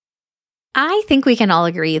I think we can all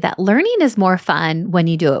agree that learning is more fun when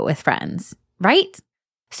you do it with friends, right?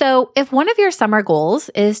 So if one of your summer goals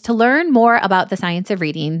is to learn more about the science of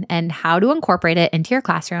reading and how to incorporate it into your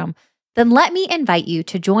classroom, then let me invite you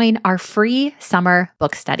to join our free summer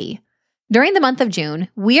book study. During the month of June,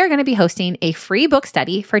 we are going to be hosting a free book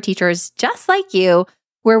study for teachers just like you,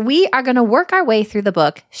 where we are going to work our way through the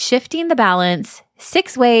book, Shifting the Balance,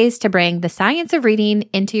 6 Ways to Bring the Science of Reading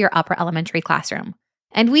into Your Upper Elementary Classroom.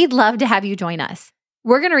 And we'd love to have you join us.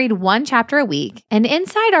 We're going to read 1 chapter a week, and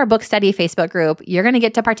inside our book study Facebook group, you're going to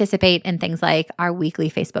get to participate in things like our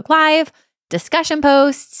weekly Facebook Live, discussion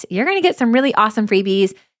posts, you're going to get some really awesome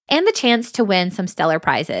freebies, and the chance to win some stellar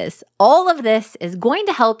prizes. All of this is going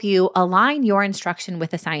to help you align your instruction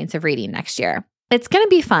with the science of reading next year. It's going to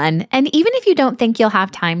be fun, and even if you don't think you'll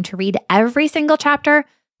have time to read every single chapter,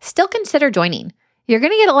 still consider joining. You're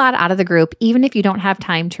going to get a lot out of the group, even if you don't have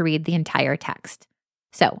time to read the entire text.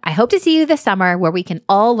 So I hope to see you this summer where we can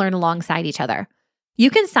all learn alongside each other. You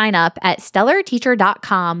can sign up at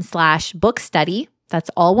stellarteacher.com/bookstudy.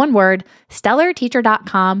 That's all one word,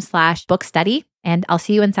 stellarteacher.com/bookstudy, and I'll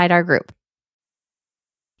see you inside our group.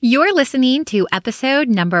 You're listening to episode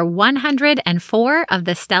number 104 of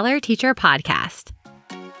the Stellar Teacher Podcast.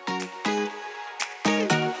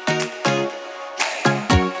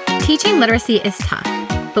 Teaching literacy is tough,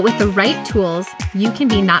 but with the right tools, you can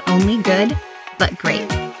be not only good, but great.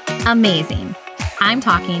 Amazing. I'm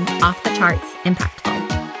talking off the charts impactful.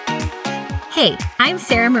 Hey, I'm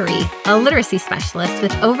Sarah Marie, a literacy specialist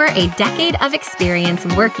with over a decade of experience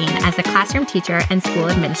working as a classroom teacher and school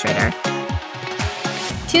administrator.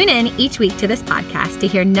 Tune in each week to this podcast to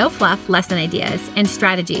hear no-fluff lesson ideas and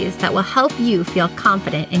strategies that will help you feel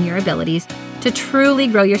confident in your abilities to truly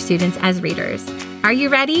grow your students as readers. Are you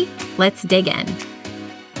ready? Let's dig in.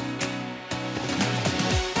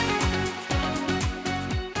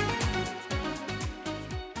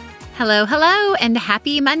 Hello, and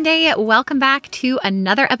happy Monday. Welcome back to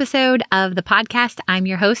another episode of the podcast. I'm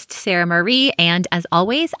your host, Sarah Marie, and as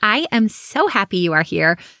always, I am so happy you are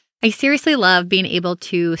here. I seriously love being able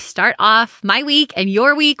to start off my week and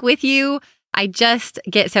your week with you. I just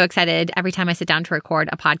get so excited every time I sit down to record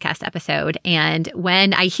a podcast episode. And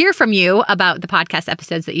when I hear from you about the podcast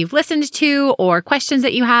episodes that you've listened to or questions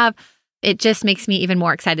that you have, it just makes me even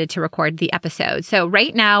more excited to record the episode. So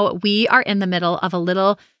right now, we are in the middle of a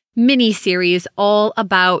little mini series all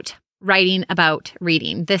about writing about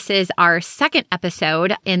reading. This is our second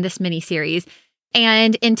episode in this mini series.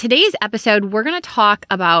 And in today's episode, we're going to talk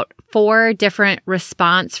about 4 different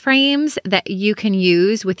response frames that you can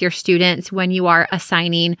use with your students when you are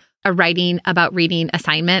assigning a writing about reading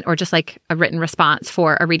assignment or just like a written response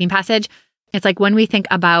for a reading passage. It's like when we think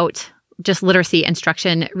about just literacy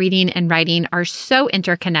instruction, reading and writing are so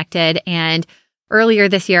interconnected. And earlier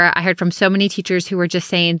this year, I heard from so many teachers who were just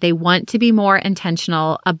saying they want to be more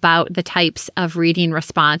intentional about the types of reading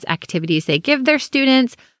response activities they give their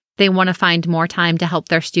students. They want to find more time to help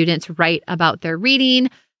their students write about their reading.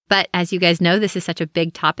 But as you guys know, this is such a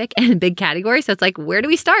big topic and a big category. So it's like, where do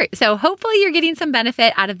we start? So hopefully you're getting some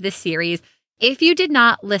benefit out of this series. If you did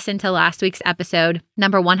not listen to last week's episode,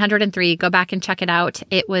 number 103, go back and check it out.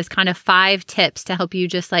 It was kind of 5 tips to help you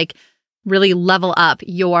just like really level up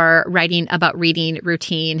your writing about reading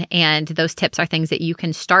routine. And those tips are things that you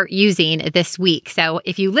can start using this week. So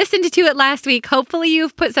if you listened to it last week, hopefully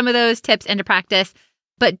you've put some of those tips into practice.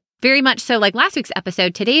 But very much so like last week's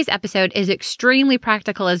episode, today's episode is extremely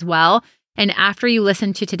practical as well. And after you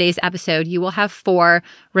listen to today's episode, you will have 4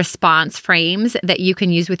 response frames that you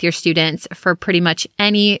can use with your students for pretty much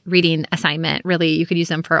any reading assignment. Really, you could use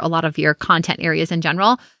them for a lot of your content areas in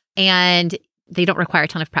general. And they don't require a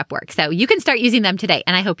ton of prep work. So you can start using them today,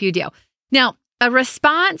 and I hope you do. Now, a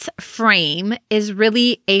response frame is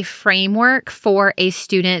really a framework for a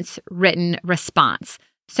student's written response.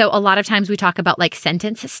 So a lot of times we talk about like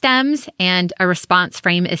sentence stems, and a response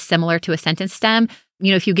frame is similar to a sentence stem.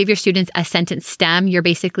 You know, if you give your students a sentence stem, you're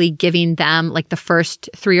basically giving them like the first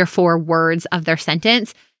 3 or 4 words of their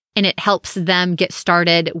sentence, and it helps them get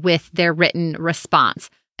started with their written response.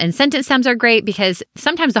 And sentence stems are great because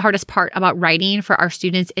sometimes the hardest part about writing for our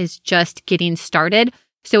students is just getting started.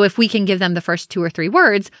 So if we can give them the first 2 or 3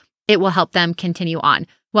 words, it will help them continue on.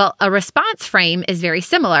 Well, a response frame is very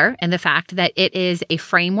similar in the fact that it is a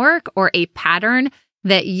framework or a pattern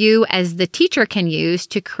that you as the teacher can use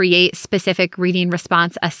to create specific reading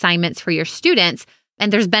response assignments for your students.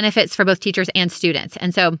 And there's benefits for both teachers and students.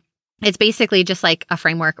 And so it's basically just like a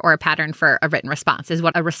framework or a pattern for a written response is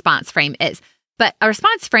what a response frame is. But a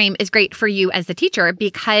response frame is great for you as the teacher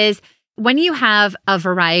because when you have a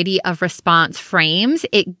variety of response frames,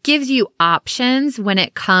 it gives you options when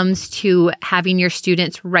it comes to having your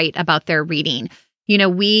students write about their reading.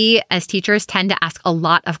 We as teachers tend to ask a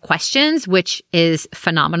lot of questions, which is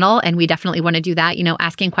phenomenal. And we definitely want to do that.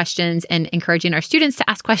 Asking questions and encouraging our students to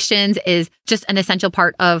ask questions is just an essential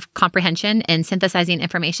part of comprehension and synthesizing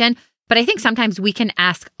information. But I think sometimes we can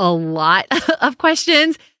ask a lot of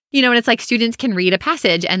questions, and it's like students can read a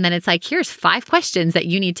passage and then it's like, here's 5 questions that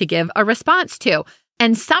you need to give a response to.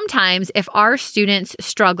 And sometimes if our students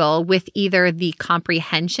struggle with either the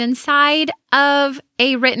comprehension side of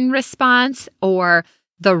a written response or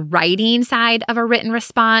the writing side of a written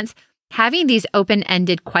response, having these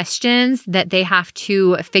open-ended questions that they have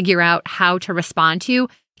to figure out how to respond to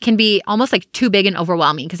can be almost like too big and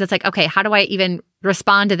overwhelming, because it's like, okay, how do I even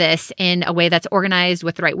respond to this in a way that's organized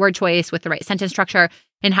with the right word choice, with the right sentence structure,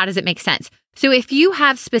 and how does it make sense? So if you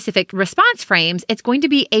have specific response frames, it's going to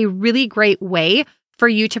be a really great way for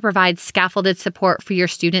you to provide scaffolded support for your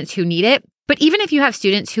students who need it. But even if you have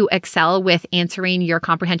students who excel with answering your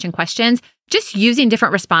comprehension questions, just using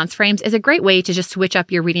different response frames is a great way to just switch up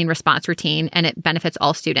your reading response routine, and it benefits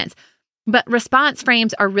all students. But response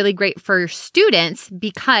frames are really great for students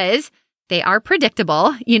because they are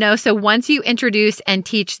predictable, so once you introduce and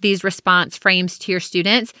teach these response frames to your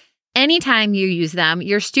students, anytime you use them,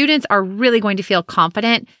 your students are really going to feel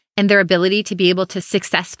confident in their ability to be able to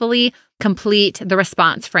successfully complete the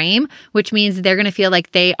response frame, which means they're going to feel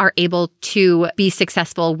like they are able to be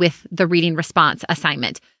successful with the reading response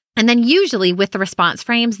assignment. And then usually with the response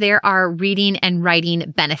frames, there are reading and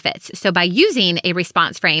writing benefits. So by using a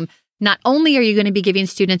response frame, not only are you going to be giving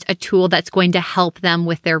students a tool that's going to help them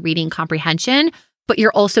with their reading comprehension, but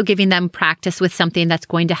you're also giving them practice with something that's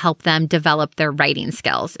going to help them develop their writing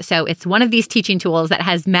skills. So it's one of these teaching tools that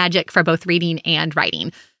has magic for both reading and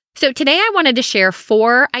writing. So today I wanted to share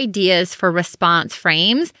 4 ideas for response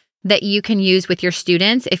frames that you can use with your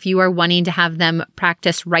students if you are wanting to have them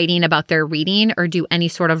practice writing about their reading or do any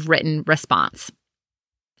sort of written response.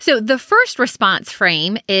 So the first response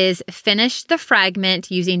frame is finish the fragment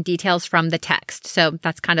using details from the text. So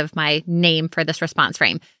that's kind of my name for this response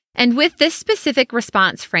frame. And with this specific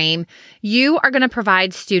response frame, you are going to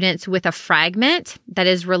provide students with a fragment that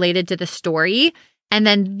is related to the story, and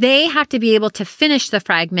then they have to be able to finish the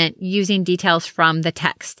fragment using details from the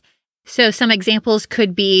text. So some examples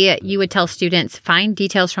could be you would tell students, find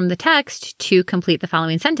details from the text to complete the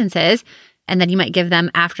following sentences, and then you might give them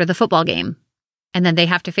after the football game. And then they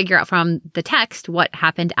have to figure out from the text what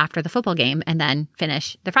happened after the football game and then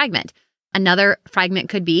finish the fragment. Another fragment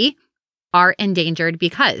could be, are endangered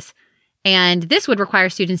because. And this would require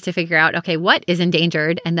students to figure out, okay, what is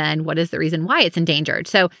endangered? And then what is the reason why it's endangered?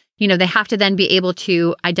 So, they have to then be able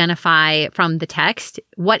to identify from the text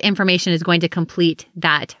what information is going to complete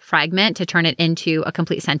that fragment to turn it into a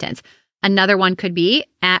complete sentence. Another one could be,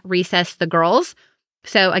 at recess, the girls.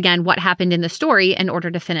 So again, what happened in the story in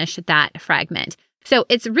order to finish that fragment. So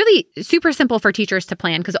it's really super simple for teachers to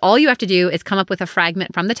plan because all you have to do is come up with a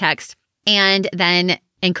fragment from the text and then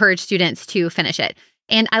encourage students to finish it.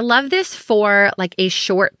 And I love this for like a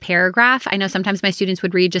short paragraph. I know sometimes my students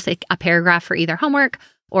would read just like a paragraph for either homework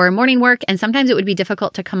or morning work. And sometimes it would be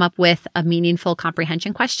difficult to come up with a meaningful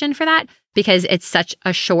comprehension question for that because it's such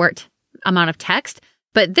a short amount of text.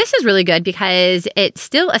 But this is really good because it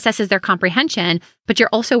still assesses their comprehension, but you're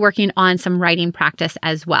also working on some writing practice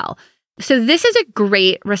as well. So this is a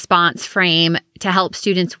great response frame to help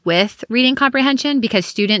students with reading comprehension because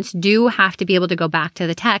students do have to be able to go back to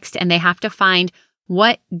the text and they have to find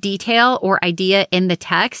what detail or idea in the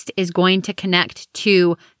text is going to connect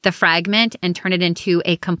to the fragment and turn it into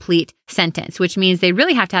a complete sentence, which means they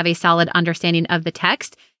really have to have a solid understanding of the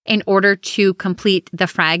text in order to complete the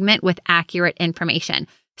fragment with accurate information.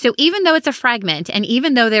 So even though it's a fragment and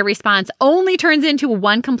even though their response only turns into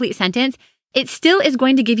one complete sentence, it still is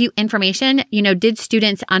going to give you information. Did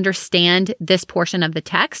students understand this portion of the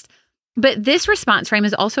text? But this response frame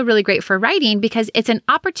is also really great for writing because it's an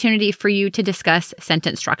opportunity for you to discuss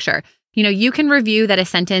sentence structure. You can review that a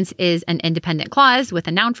sentence is an independent clause with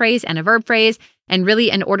a noun phrase and a verb phrase. And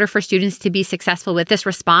really, in order for students to be successful with this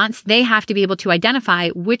response, they have to be able to identify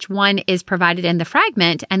which one is provided in the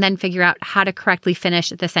fragment and then figure out how to correctly finish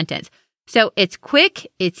the sentence. So it's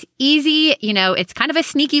quick, it's easy, it's kind of a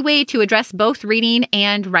sneaky way to address both reading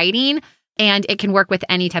and writing. And it can work with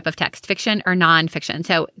any type of text, fiction or nonfiction.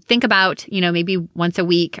 So think about, maybe once a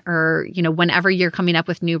week or, whenever you're coming up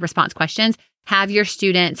with new response questions, have your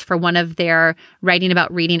students for one of their writing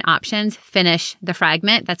about reading options, finish the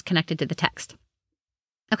fragment that's connected to the text.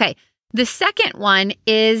 Okay. The second one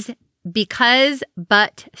is because,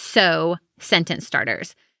 but, so sentence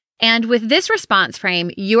starters. And with this response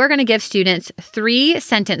frame, you are going to give students 3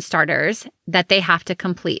 sentence starters that they have to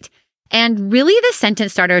complete. And really, the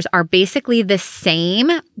sentence starters are basically the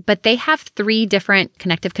same, but they have 3 different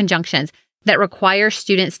connective conjunctions that require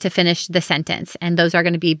students to finish the sentence. And those are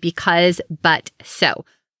going to be because, but, so.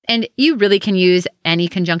 And you really can use any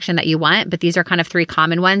conjunction that you want, but these are kind of 3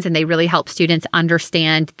 common ones, and they really help students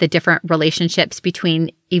understand the different relationships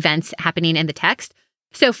between events happening in the text.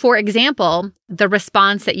 So for example, the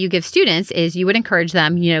response that you give students is you would encourage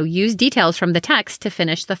them, use details from the text to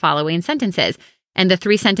finish the following sentences. And the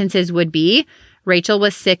 3 sentences would be, Rachel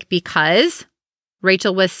was sick because,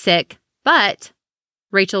 Rachel was sick, but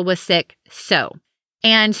Rachel was sick, so.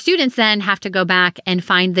 And students then have to go back and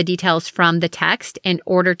find the details from the text in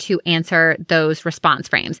order to answer those response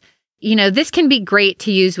frames. This can be great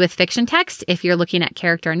to use with fiction text if you're looking at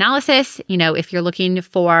character analysis, if you're looking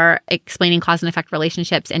for explaining cause and effect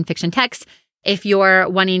relationships in fiction text, if you're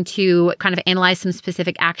wanting to kind of analyze some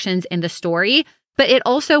specific actions in the story. But it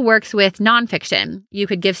also works with nonfiction. You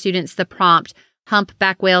could give students the prompt,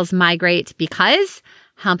 humpback whales migrate because,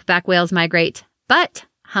 humpback whales migrate, but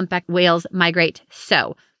humpback whales migrate,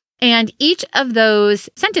 so. And each of those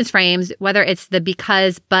sentence frames, whether it's the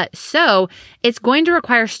because, but, so, it's going to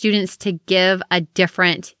require students to give a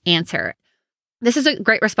different answer. This is a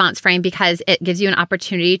great response frame because it gives you an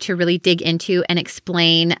opportunity to really dig into and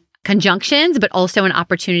explain conjunctions, but also an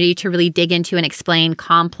opportunity to really dig into and explain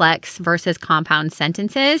complex versus compound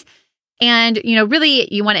sentences. And,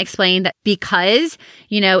 really you want to explain that because,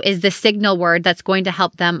 is the signal word that's going to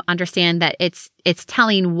help them understand that it's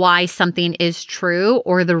telling why something is true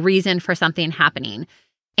or the reason for something happening.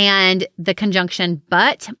 And the conjunction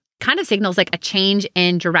but kind of signals like a change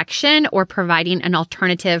in direction or providing an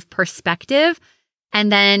alternative perspective.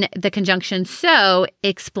 And then the conjunction so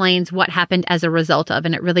explains what happened as a result of,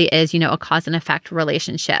 and it really is, a cause and effect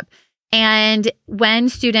relationship. And when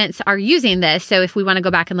students are using this, so if we want to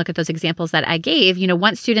go back and look at those examples that I gave,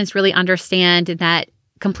 once students really understand that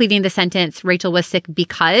completing the sentence, Rachel was sick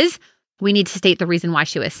because, we need to state the reason why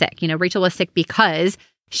she was sick. Rachel was sick because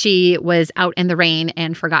she was out in the rain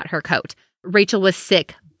and forgot her coat. Rachel was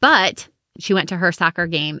sick, but she went to her soccer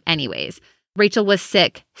game anyways. Rachel was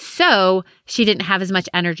sick, so she didn't have as much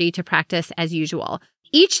energy to practice as usual.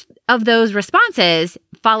 Each of those responses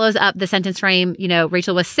follows up the sentence frame,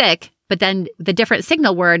 Rachel was sick, but then the different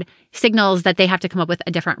signal word signals that they have to come up with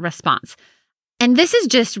a different response. And this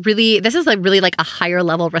is really like a higher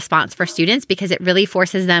level response for students because it really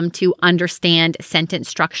forces them to understand sentence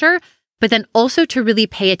structure, but then also to really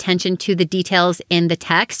pay attention to the details in the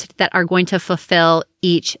text that are going to fulfill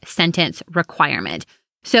each sentence requirement.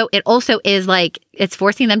 So it also is like it's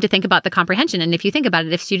forcing them to think about the comprehension. And if you think about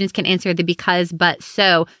it, if students can answer the because, but,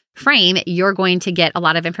 so frame, you're going to get a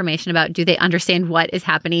lot of information about do they understand what is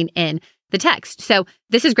happening in the text. So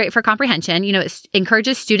this is great for comprehension. It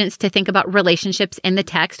encourages students to think about relationships in the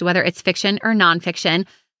text, whether it's fiction or nonfiction.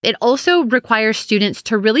 It also requires students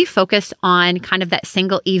to really focus on kind of that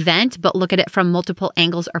single event, but look at it from multiple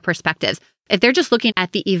angles or perspectives. If they're just looking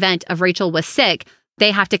at the event of Rachel was sick,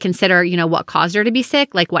 they have to consider, what caused her to be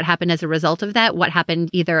sick, like what happened as a result of that, what happened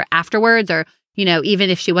either afterwards or, even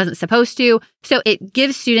if she wasn't supposed to. So it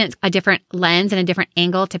gives students a different lens and a different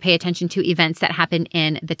angle to pay attention to events that happen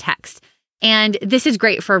in the text. And this is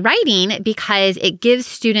great for writing because it gives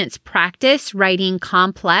students practice writing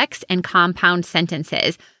complex and compound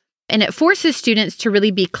sentences. And it forces students to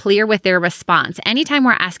really be clear with their response. Anytime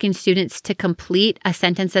we're asking students to complete a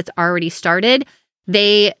sentence that's already started,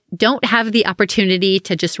 they don't have the opportunity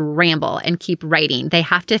to just ramble and keep writing. They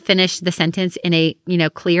have to finish the sentence in a,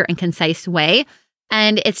 clear and concise way.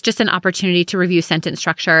 And it's just an opportunity to review sentence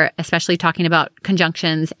structure, especially talking about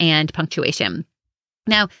conjunctions and punctuation.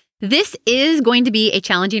 Now, this is going to be a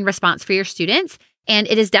challenging response for your students. And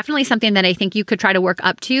it is definitely something that I think you could try to work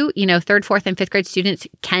up to. 3rd, 4th, and 5th grade students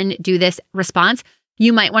can do this response.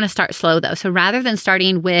 You might want to start slow though. So rather than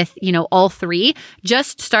starting with, all 3,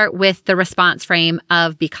 just start with the response frame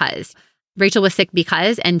of because. Rachel was sick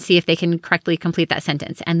because, and see if they can correctly complete that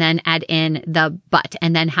sentence. And then add in the but,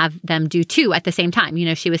 and then have them do 2 at the same time.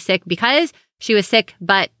 She was sick because she was sick,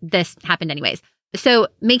 but this happened anyways. So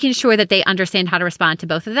making sure that they understand how to respond to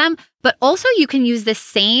both of them. But also you can use the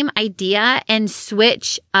same idea and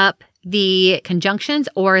switch up the conjunctions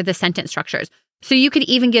or the sentence structures. So you could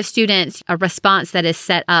even give students a response that is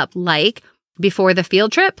set up like before the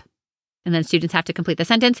field trip, and then students have to complete the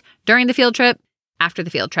sentence, during the field trip, after the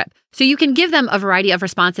field trip. So you can give them a variety of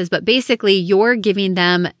responses, but basically you're giving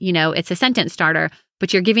them, it's a sentence starter,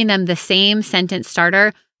 but you're giving them the same sentence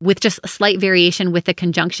starter with just a slight variation with the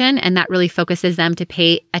conjunction, and that really focuses them to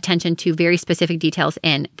pay attention to very specific details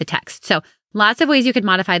in the text. So lots of ways you could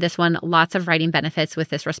modify this one, lots of writing benefits with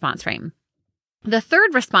this response frame. The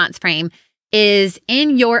third response frame is,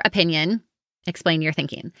 in your opinion, explain your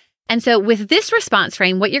thinking. And so with this response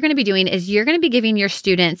frame, what you're going to be doing is you're going to be giving your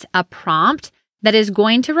students a prompt that is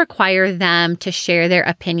going to require them to share their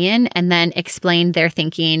opinion and then explain their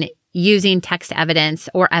thinking using text evidence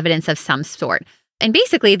or evidence of some sort. And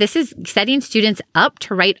basically, this is setting students up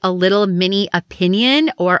to write a little mini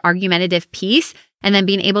opinion or argumentative piece, and then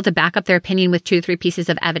being able to back up their opinion with 2 to 3 pieces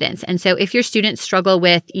of evidence. And so if your students struggle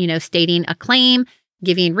with, stating a claim,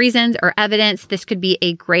 giving reasons or evidence, this could be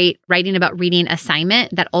a great writing about reading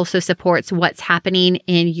assignment that also supports what's happening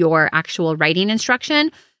in your actual writing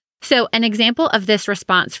instruction. So an example of this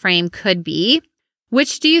response frame could be,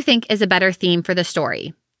 which do you think is a better theme for the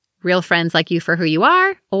story? Real friends like you for who you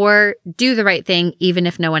are, or do the right thing even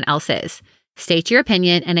if no one else is? State your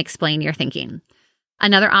opinion and explain your thinking.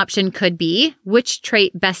 Another option could be, which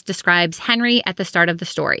trait best describes Henry at the start of the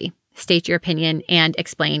story? State your opinion and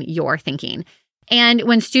explain your thinking. And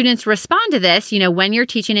when students respond to this, when you're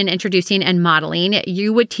teaching and introducing and modeling,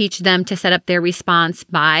 you would teach them to set up their response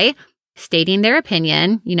by stating their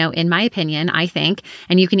opinion, in my opinion, I think,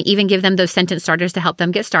 and you can even give them those sentence starters to help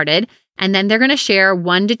them get started. And then they're going to share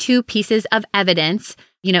 1 to 2 pieces of evidence.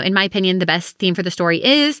 In my opinion, the best theme for the story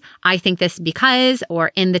is, I think this because,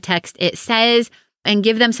 or in the text it says, and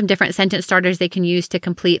give them some different sentence starters they can use to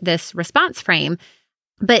complete this response frame.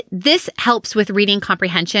 But this helps with reading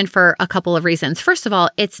comprehension for a couple of reasons. First of all,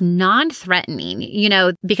 it's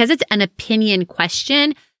non-threatening, because it's an opinion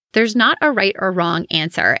question. There's not a right or wrong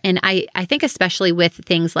answer. And I think especially with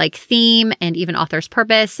things like theme and even author's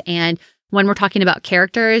purpose, and when we're talking about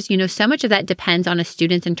characters, so much of that depends on a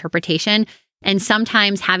student's interpretation. And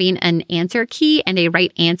sometimes having an answer key and a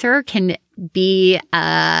right answer can be,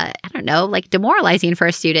 demoralizing for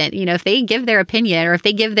a student. If they give their opinion or if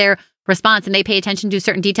they give their response and they pay attention to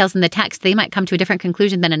certain details in the text, they might come to a different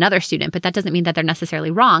conclusion than another student, but that doesn't mean that they're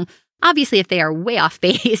necessarily wrong. Obviously, if they are way off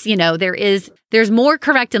base, there's more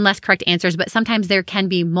correct and less correct answers, but sometimes there can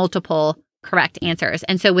be multiple correct answers.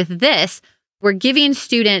 And so with this, we're giving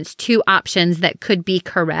students 2 options that could be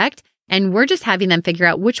correct, and we're just having them figure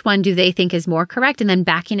out which one do they think is more correct and then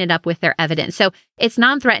backing it up with their evidence. So it's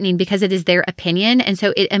non-threatening because it is their opinion. And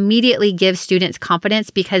so it immediately gives students confidence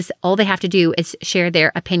because all they have to do is share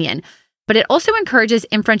their opinion. But it also encourages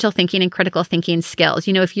inferential thinking and critical thinking skills.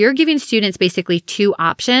 If you're giving students basically 2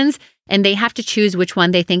 options and they have to choose which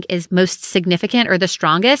one they think is most significant or the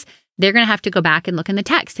strongest, they're going to have to go back and look in the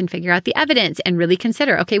text and figure out the evidence and really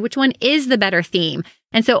consider, okay, which one is the better theme?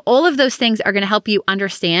 And so all of those things are going to help you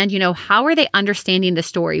understand, how are they understanding the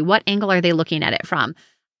story? What angle are they looking at it from?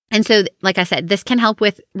 And so, like I said, this can help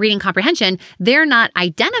with reading comprehension. They're not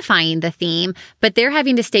identifying the theme, but they're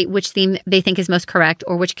having to state which theme they think is most correct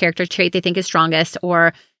or which character trait they think is strongest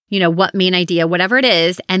or, what main idea, whatever it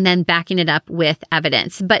is, and then backing it up with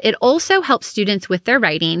evidence. But it also helps students with their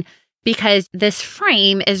writing because this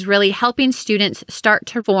frame is really helping students start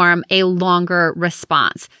to form a longer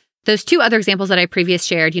response. Those 2 other examples that I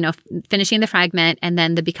previously shared, finishing the fragment and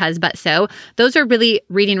then the because, but, so, those are really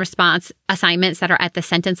reading response assignments that are at the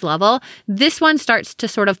sentence level. This one starts to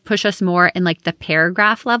sort of push us more in like the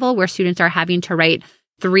paragraph level where students are having to write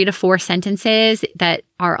 3 to 4 sentences that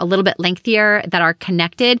are a little bit lengthier, that are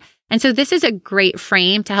connected. And so this is a great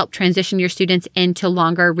frame to help transition your students into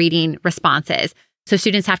longer reading responses. So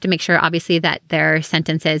students have to make sure, obviously, that their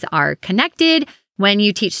sentences are connected. When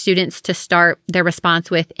you teach students to start their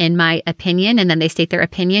response with, in my opinion, and then they state their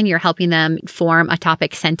opinion, you're helping them form a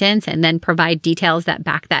topic sentence and then provide details that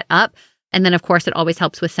back that up. And then, of course, it always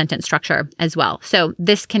helps with sentence structure as well. So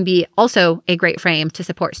this can be also a great frame to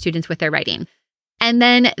support students with their writing. And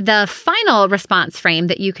then the final response frame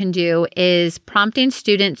that you can do is prompting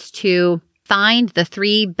students to find the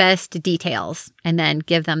 3 best details and then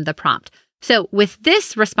give them the prompt. So with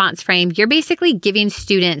this response frame, you're basically giving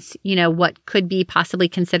students, what could be possibly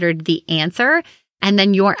considered the answer, and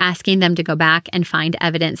then you're asking them to go back and find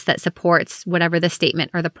evidence that supports whatever the statement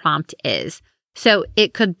or the prompt is. So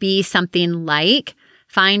it could be something like,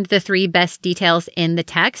 find the 3 best details in the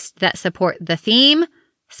text that support the theme.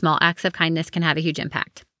 Small acts of kindness can have a huge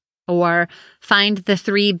impact. Or find the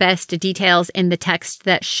 3 best details in the text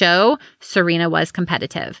that show Serena was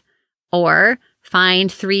competitive. Or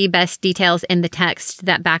find 3 best details in the text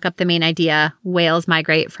that back up the main idea, whales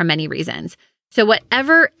migrate for many reasons. So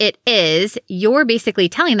whatever it is, you're basically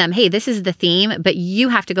telling them, hey, this is the theme, but you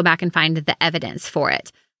have to go back and find the evidence for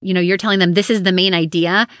it. You're telling them this is the main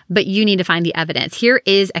idea, but you need to find the evidence. Here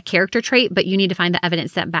is a character trait, but you need to find the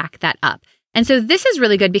evidence that back that up. And so this is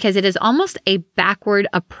really good because it is almost a backward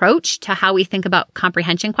approach to how we think about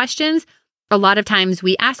comprehension questions. A lot of times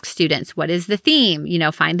we ask students, what is the theme?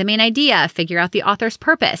 Find the main idea, figure out the author's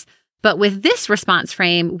purpose. But with this response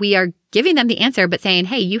frame, we are giving them the answer, but saying,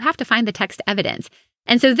 hey, you have to find the text evidence.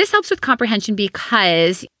 And so this helps with comprehension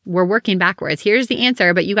because we're working backwards. Here's the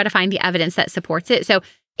answer, but you got to find the evidence that supports it. So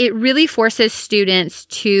it really forces students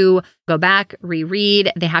to go back,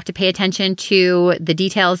 reread. They have to pay attention to the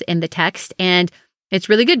details in the text. And it's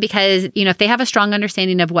really good because, if they have a strong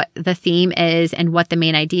understanding of what the theme is and what the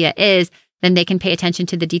main idea is, then they can pay attention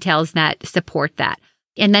to the details that support that.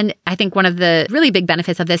 And then I think one of the really big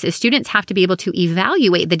benefits of this is students have to be able to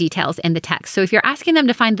evaluate the details in the text. So if you're asking them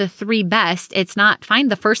to find the 3 best, it's not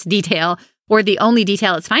find the first detail or the only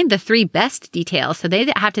detail, it's find the 3 best details. So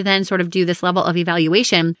they have to then sort of do this level of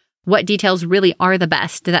evaluation. What details really are the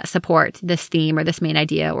best that support this theme or this main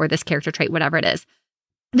idea or this character trait, whatever it is.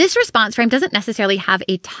 This response frame doesn't necessarily have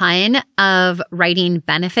a ton of writing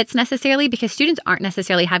benefits necessarily because students aren't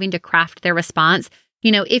necessarily having to craft their response.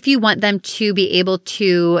 If you want them to be able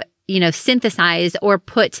to, synthesize or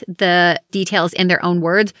put the details in their own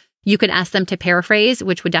words, you could ask them to paraphrase,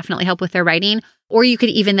 which would definitely help with their writing. Or you could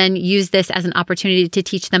even then use this as an opportunity to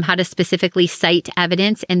teach them how to specifically cite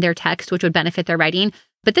evidence in their text, which would benefit their writing.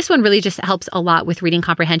 But this one really just helps a lot with reading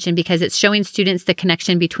comprehension because it's showing students the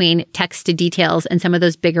connection between text to details and some of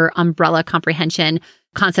those bigger umbrella comprehension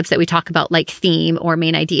concepts that we talk about, like theme or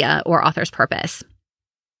main idea or author's purpose.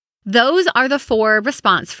 Those are the 4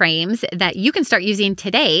 response frames that you can start using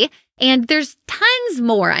today. And there's tons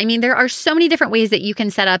more. There are so many different ways that you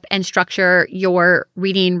can set up and structure your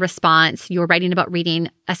reading response, your writing about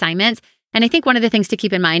reading assignments. And I think one of the things to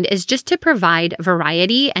keep in mind is just to provide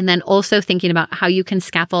variety and then also thinking about how you can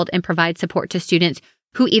scaffold and provide support to students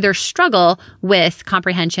who either struggle with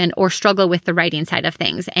comprehension or struggle with the writing side of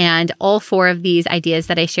things. And all 4 of these ideas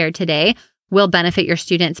that I shared today will benefit your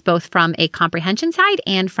students both from a comprehension side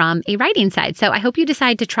and from a writing side. So I hope you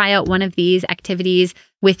decide to try out one of these activities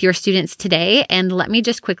with your students today. And let me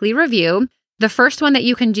just quickly review. The first one that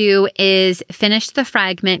you can do is finish the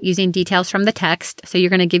fragment using details from the text. So you're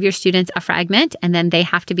going to give your students a fragment, and then they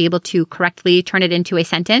have to be able to correctly turn it into a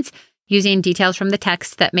sentence using details from the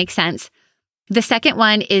text that make sense. The second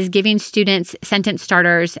one is giving students sentence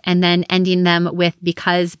starters and then ending them with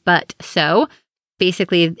because, but, so.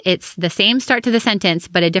 Basically, it's the same start to the sentence,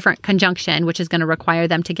 but a different conjunction, which is going to require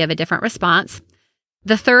them to give a different response.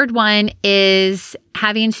 The third one is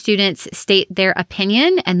having students state their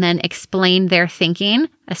opinion and then explain their thinking,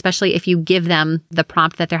 especially if you give them the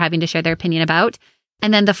prompt that they're having to share their opinion about.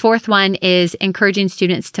 And then the fourth one is encouraging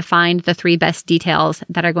students to find the 3 best details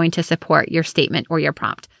that are going to support your statement or your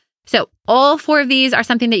prompt. So all 4 of these are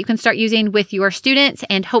something that you can start using with your students,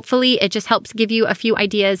 and hopefully it just helps give you a few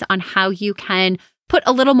ideas on how you can put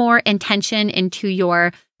a little more intention into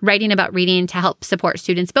your writing about reading to help support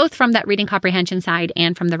students both from that reading comprehension side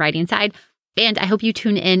and from the writing side. And I hope you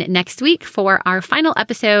tune in next week for our final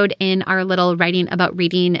episode in our little Writing About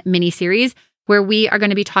Reading mini-series, where we are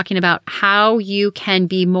going to be talking about how you can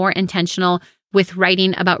be more intentional with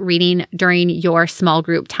writing about reading during your small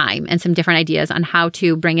group time and some different ideas on how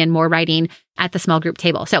to bring in more writing at the small group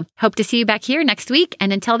table. So hope to see you back here next week.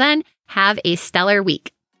 And until then, have a stellar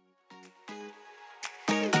week.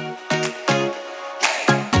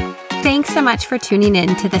 Thanks so much for tuning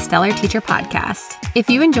in to the Stellar Teacher Podcast. If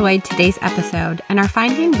you enjoyed today's episode and are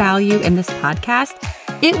finding value in this podcast,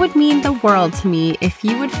 it would mean the world to me if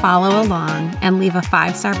you would follow along and leave a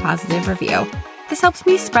 5-star positive review. This helps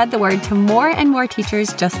me spread the word to more and more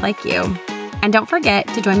teachers just like you. And don't forget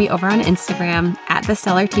to join me over on Instagram at the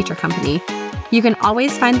Stellar Teacher Company. You can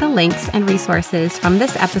always find the links and resources from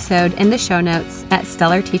this episode in the show notes at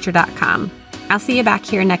stellarteacher.com. I'll see you back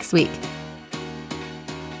here next week.